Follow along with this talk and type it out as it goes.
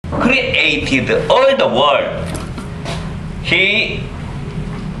created all the world. He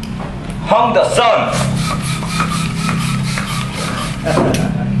hung the sun.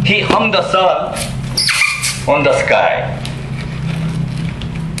 He hung the sun on the sky.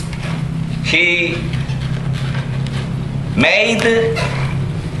 He made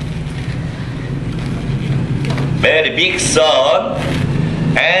very big sun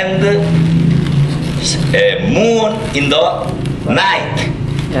and moon in the night.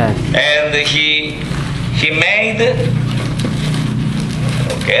 Yes. And he made,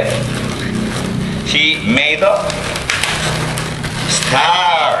 okay, he made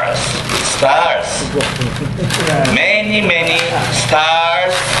stars, many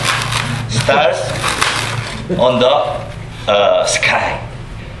stars on the sky.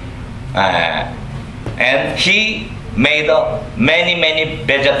 And he made many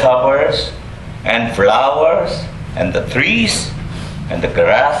vegetables and flowers and the trees and the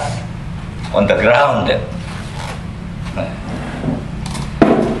grass on the ground.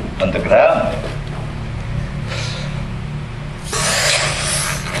 On the ground.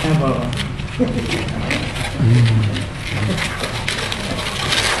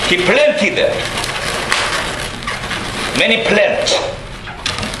 He planted many plants.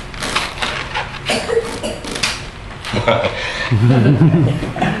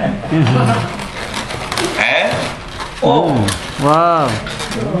 And Wow.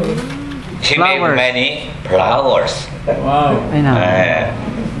 he Flowers. made many flowers. Wow. I know.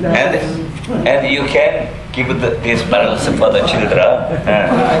 And you can give these flowers for the children.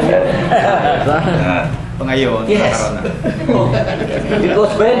 Pengayon. Yes.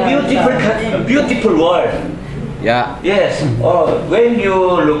 Because very beautiful world. Yeah. Yes. When you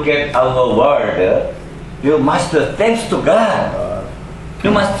look at our world, you must thanks to God.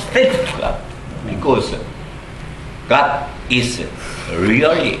 You must thank to God because God is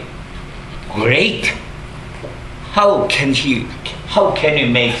really great. How can He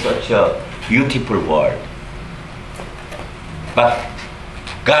make such a beautiful world? But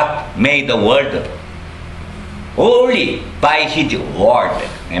God made the world only by His word.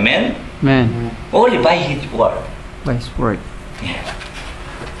 Amen? Man. Only by His word. By His word. Yeah.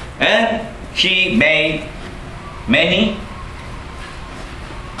 And He made many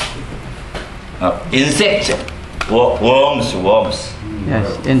insects, worms.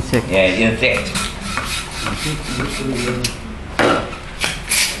 Yes, insect. Yeah, insects.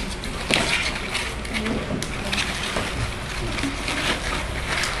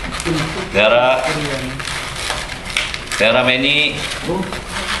 There are many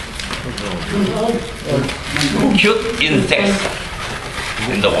cute insects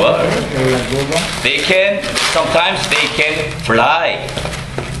in the world. Sometimes they can fly.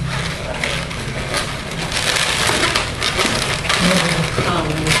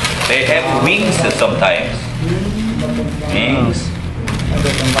 They have wings sometimes. Wings.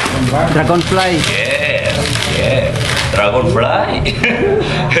 Dragonfly. Yes. Dragonfly.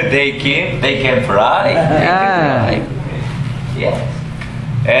 they can fly. Yeah. Yes.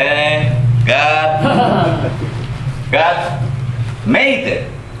 And God made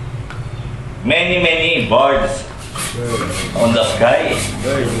many birds on the sky.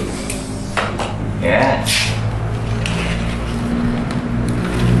 Yeah.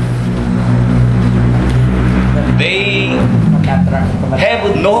 They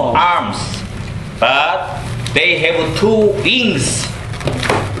have no arms, but they have two wings,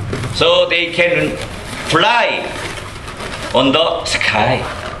 so they can fly on the sky.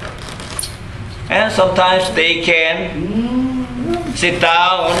 And sometimes they can sit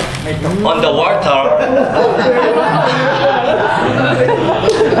down on the water.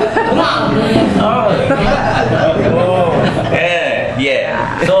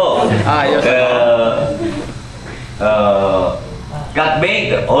 Yeah. So God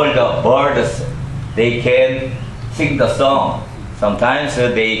made all the birds. They can sing the song. Sometimes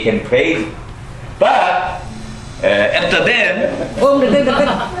they can praise. But after then,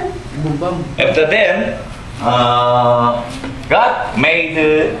 God made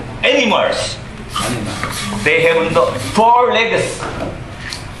animals. They have 4 legs.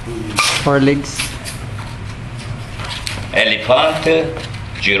 4 legs. Elephant,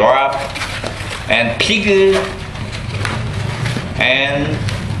 giraffe, and pig, and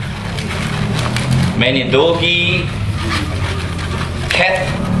many doggy, cat.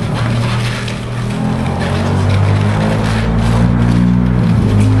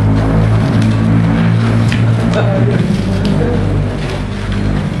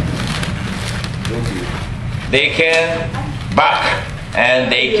 They can bark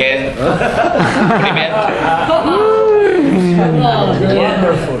and they can prevent.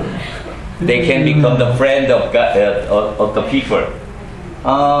 They can become the friend of God, of the people.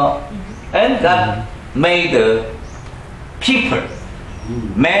 And God made people,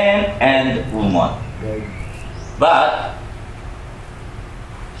 man and woman. But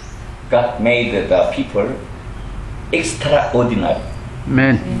God made the people extraordinary,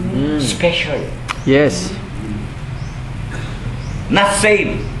 Amen. special, Yes. not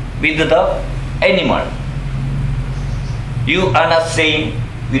same with the animal. You are not same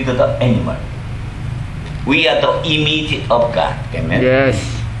with the animal. We are the image of God. Amen. Yes.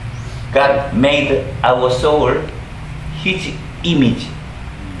 God made our soul His image.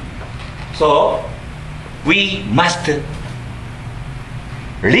 So we must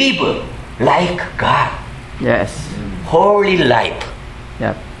live like God, Yes. holy life.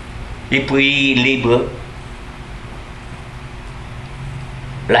 Yep. If we live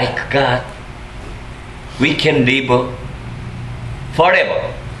like God, we can live forever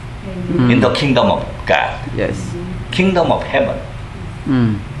in the kingdom of God, Yes. kingdom of heaven.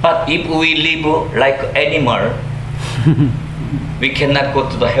 But if we live like animal, we cannot go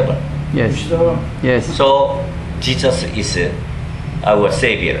to the heaven. Yes. Yes. So Jesus is our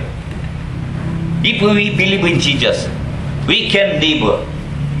Savior. If we believe in Jesus, we can live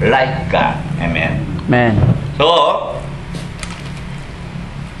like God. Amen. Amen. So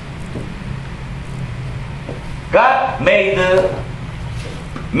God made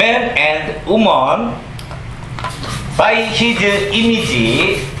man and woman by His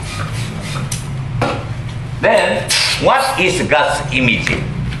image. Then what is God's image?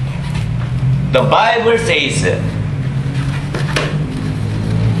 The Bible says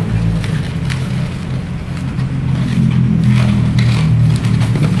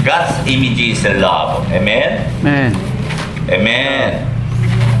God's image is love. Amen? Amen. Amen.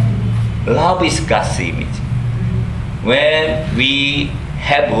 Love is God's image. When we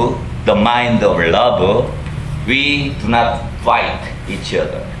have the mind of love, we do not fight each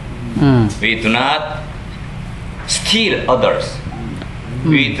other. We do not steal others.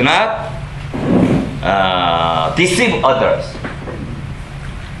 We do not deceive others.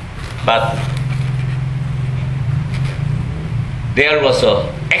 But there was an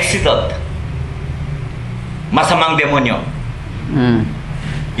accident. Masamang demonyo.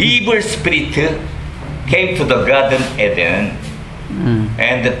 Evil spirit came to the Garden Eden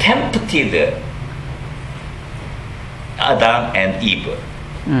and tempted Adam and Eve.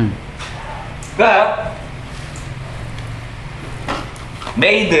 God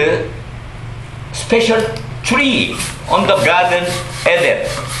made a special tree on the Garden Eden.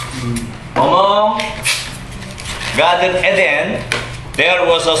 Among Garden Eden, there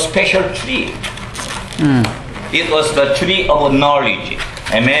was a special tree. It was the tree of knowledge.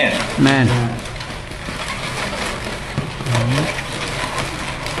 Amen. Amen.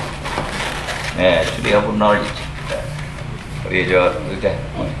 네, tree of knowledge. 우리 저 이제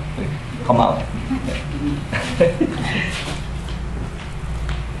come out.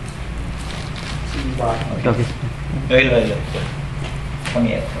 Okay. 여기로. Come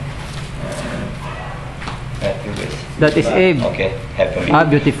here. That is Eve. Okay, help me. Ah,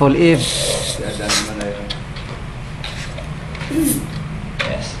 beautiful Eve.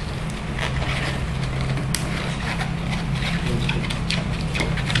 Yes.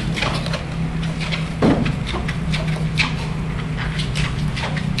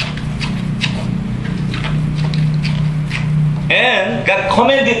 And God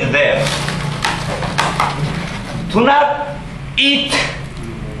commanded them, do not eat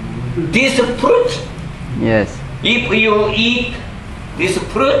this fruit. Yes. If you eat this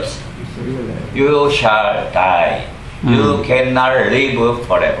fruit, you shall die. You cannot live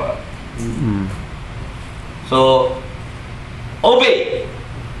forever. So obey,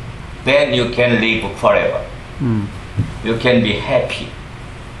 then you can live forever. You can be happy.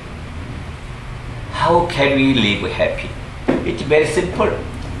 How can we live happy? It's very simple.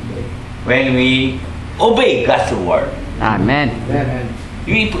 When we obey God's word, Amen.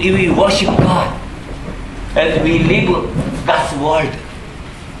 if we worship God and we live God's word,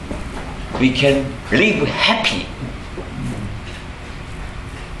 we can live happy.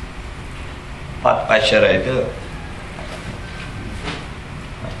 What shall I do?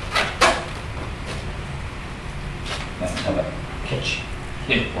 Catch.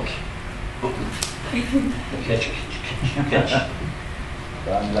 Here, okay. Catch.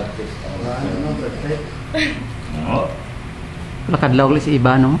 No, Lakadlaw ulit si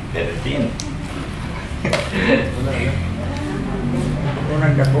iba, no? 13.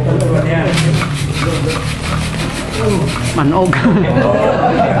 Unang dako ko niya. Manog.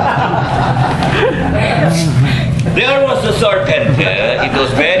 There was a serpent. It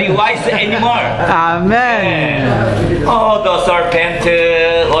was very wise animal. Amen. Oh, the serpent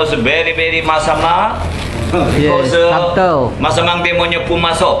was very, very masama. Yes, subtle. Masamang demonyo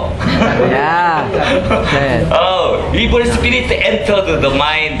pumasok. Yeah. Yes. Oh, evil spirit entered the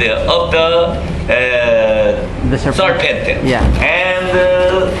mind of the serpent. Yeah.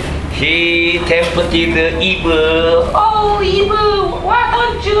 And he tempted Eve. Oh, Eve, why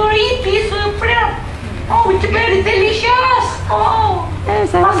don't you eat this bread? Oh, it's very delicious. Oh,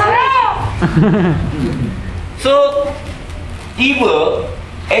 Yes, masarap. So, Eve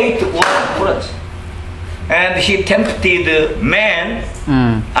ate one fruit. And he tempted man,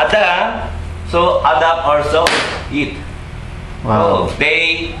 Adam, so Adam also eat. Wow. So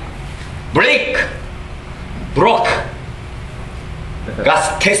they broke God's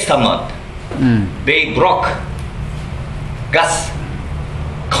testament. They broke God's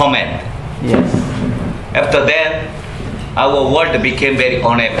command. Yes. After that, our world became very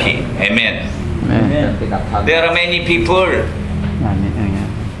unhappy. Amen. Amen. There are many people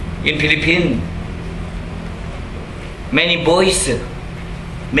Amen. in Philippines. Many boys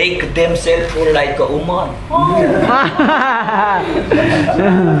make themselves like a woman.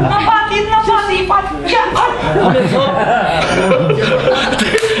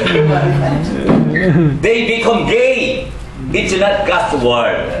 They become gay. It's not God's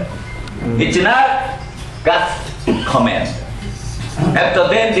word. It's not God's command. After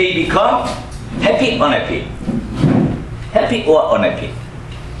that, they become happy, unhappy. Happy or unhappy?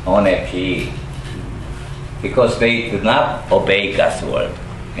 Unhappy. Because they do not obey God's word.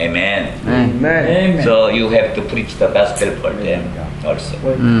 Amen. Amen. So you have to preach the gospel for them also.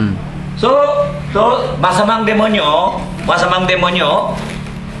 So masamang demonyo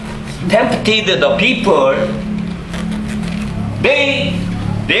tempted the people.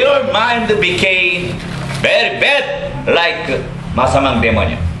 Their mind became very bad, like masamang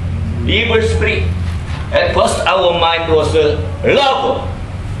demonyo, evil spirit. At first, our mind was love,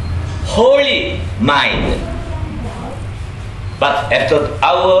 holy mind. But after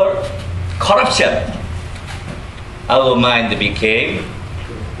our corruption, our mind became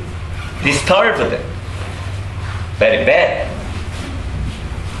disturbed, very bad,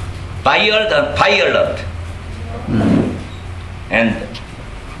 violent, and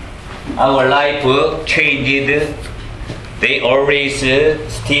our life changed. They always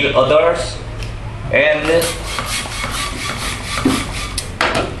steal others, and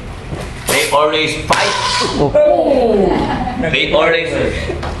they always fight. They always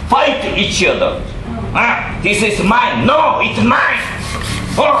fight each other. This is mine. No, it's mine.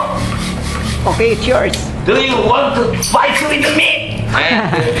 Oh, Okay, it's yours. do you want to fight with me?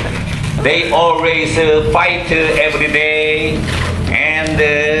 And they always fight every day, and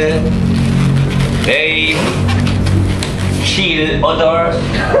they kill others.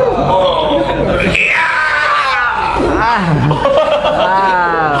 Oh,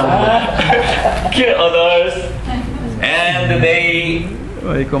 kill others, and they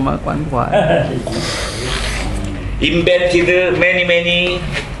Ôi, có mà quán quả. invented many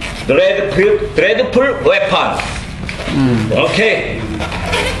dreadful weapons. Okay,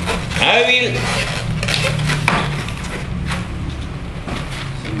 I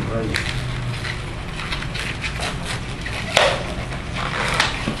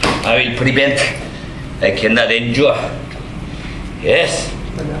will prevent. I cannot endure. Yes.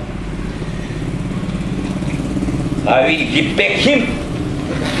 I will give back him.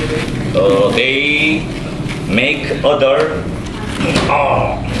 They make other.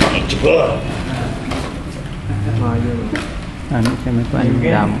 Oh, it's good. Ano siya may kuan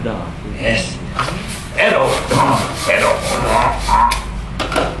dam. Yes. Arrow. Arrow.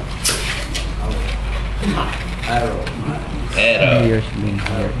 Arrow. Years been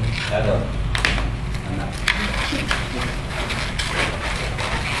here.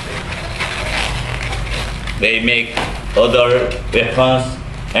 They make other weapons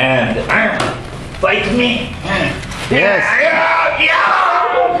and fight me. Yes.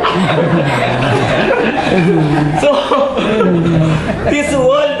 So this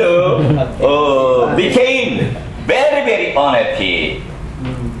world became very unhappy,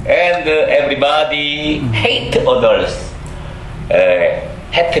 and everybody hate others,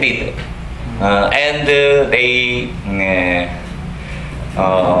 hatred, and they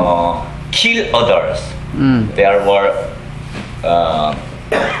kill others. There were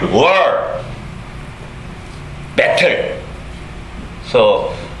war, battle.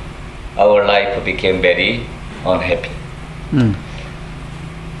 So our life became very unhappy.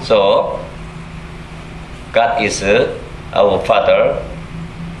 So God is our Father.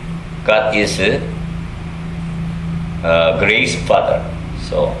 God is grace Father.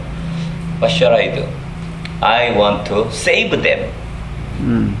 So, what shall I do? I want to save them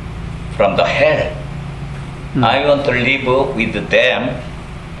from the hell. I want to live with them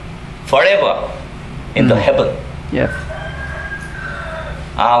forever in the heaven. Yes.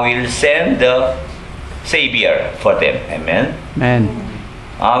 I will send the Savior for them. Amen. Amen.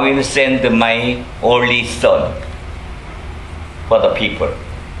 I will send my only Son for the people.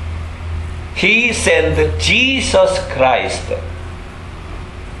 He sent Jesus Christ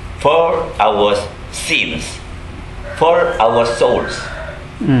for our sins, for our souls.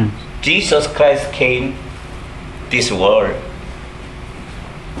 Jesus Christ came this world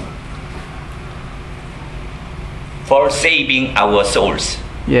for saving our souls.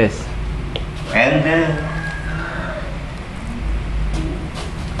 Yes. And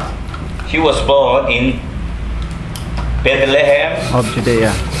he was born in Bethlehem Of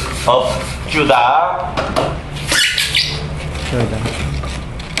Judea. of Judah.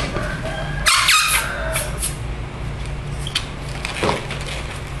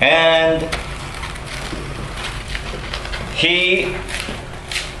 And he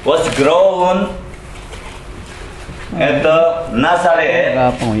was grown at the Nazareth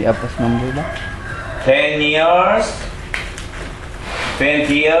Kapong i-apos number ba? 10 years,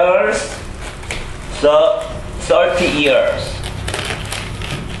 20 years, so 30 years.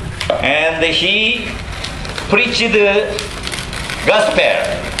 And he preached the gospel.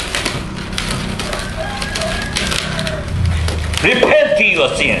 Repent your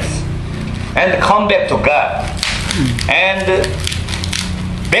sins and come back to God and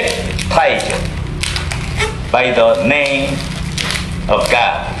baptized by the name of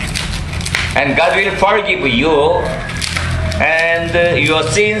God. And God will forgive you and your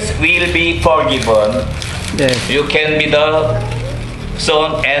sins will be forgiven. Yes. You can be the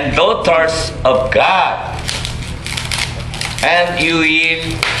sons and daughters of God. And you will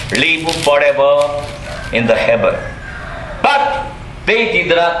live forever in the heaven. But they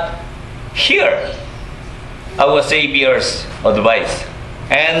did not hear our Savior's advice.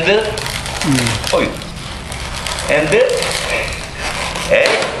 And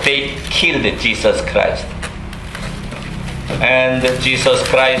they killed Jesus Christ. And Jesus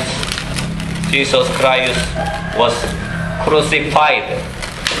Christ was crucified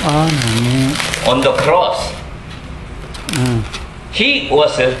on the cross. He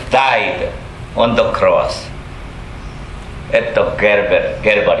was died on the cross at the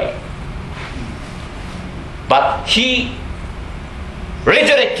Calvary. But he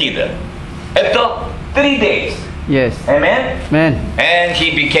resurrected after 3 days. Yes. Amen? Amen. And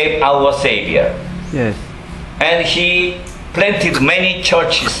he became our Savior. Yes. And he planted many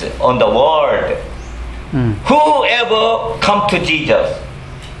churches on the world. Whoever come to Jesus,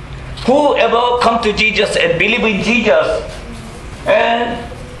 and believe in Jesus and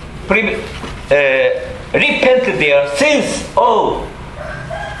repent their sins. Oh,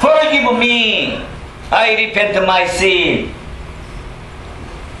 forgive me. I repent my sin.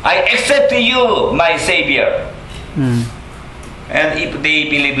 I accept you, my Savior. And if they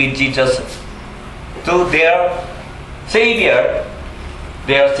believe in Jesus to their Savior,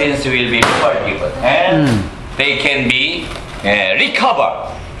 their sins will be forgiven. And they can be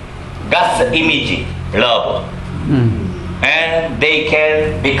recover God's image, love. And they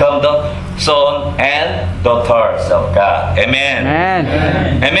can become the son and daughters of God. Amen.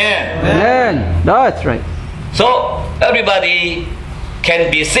 Amen. Amen. Amen. That's right. So everybody can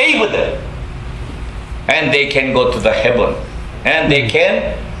be saved, and they can go to the heaven, and they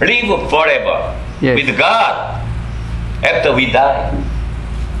can live forever with God after we die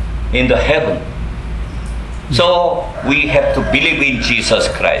in the heaven. So we have to believe in Jesus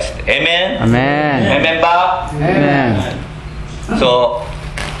Christ. Amen. Amen. Amen, Bob? Amen. So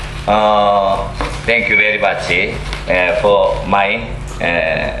thank you very much for my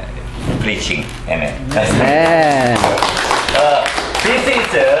preaching. Amen. Amen. This is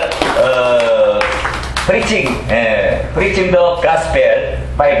preaching the gospel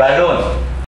by balloon.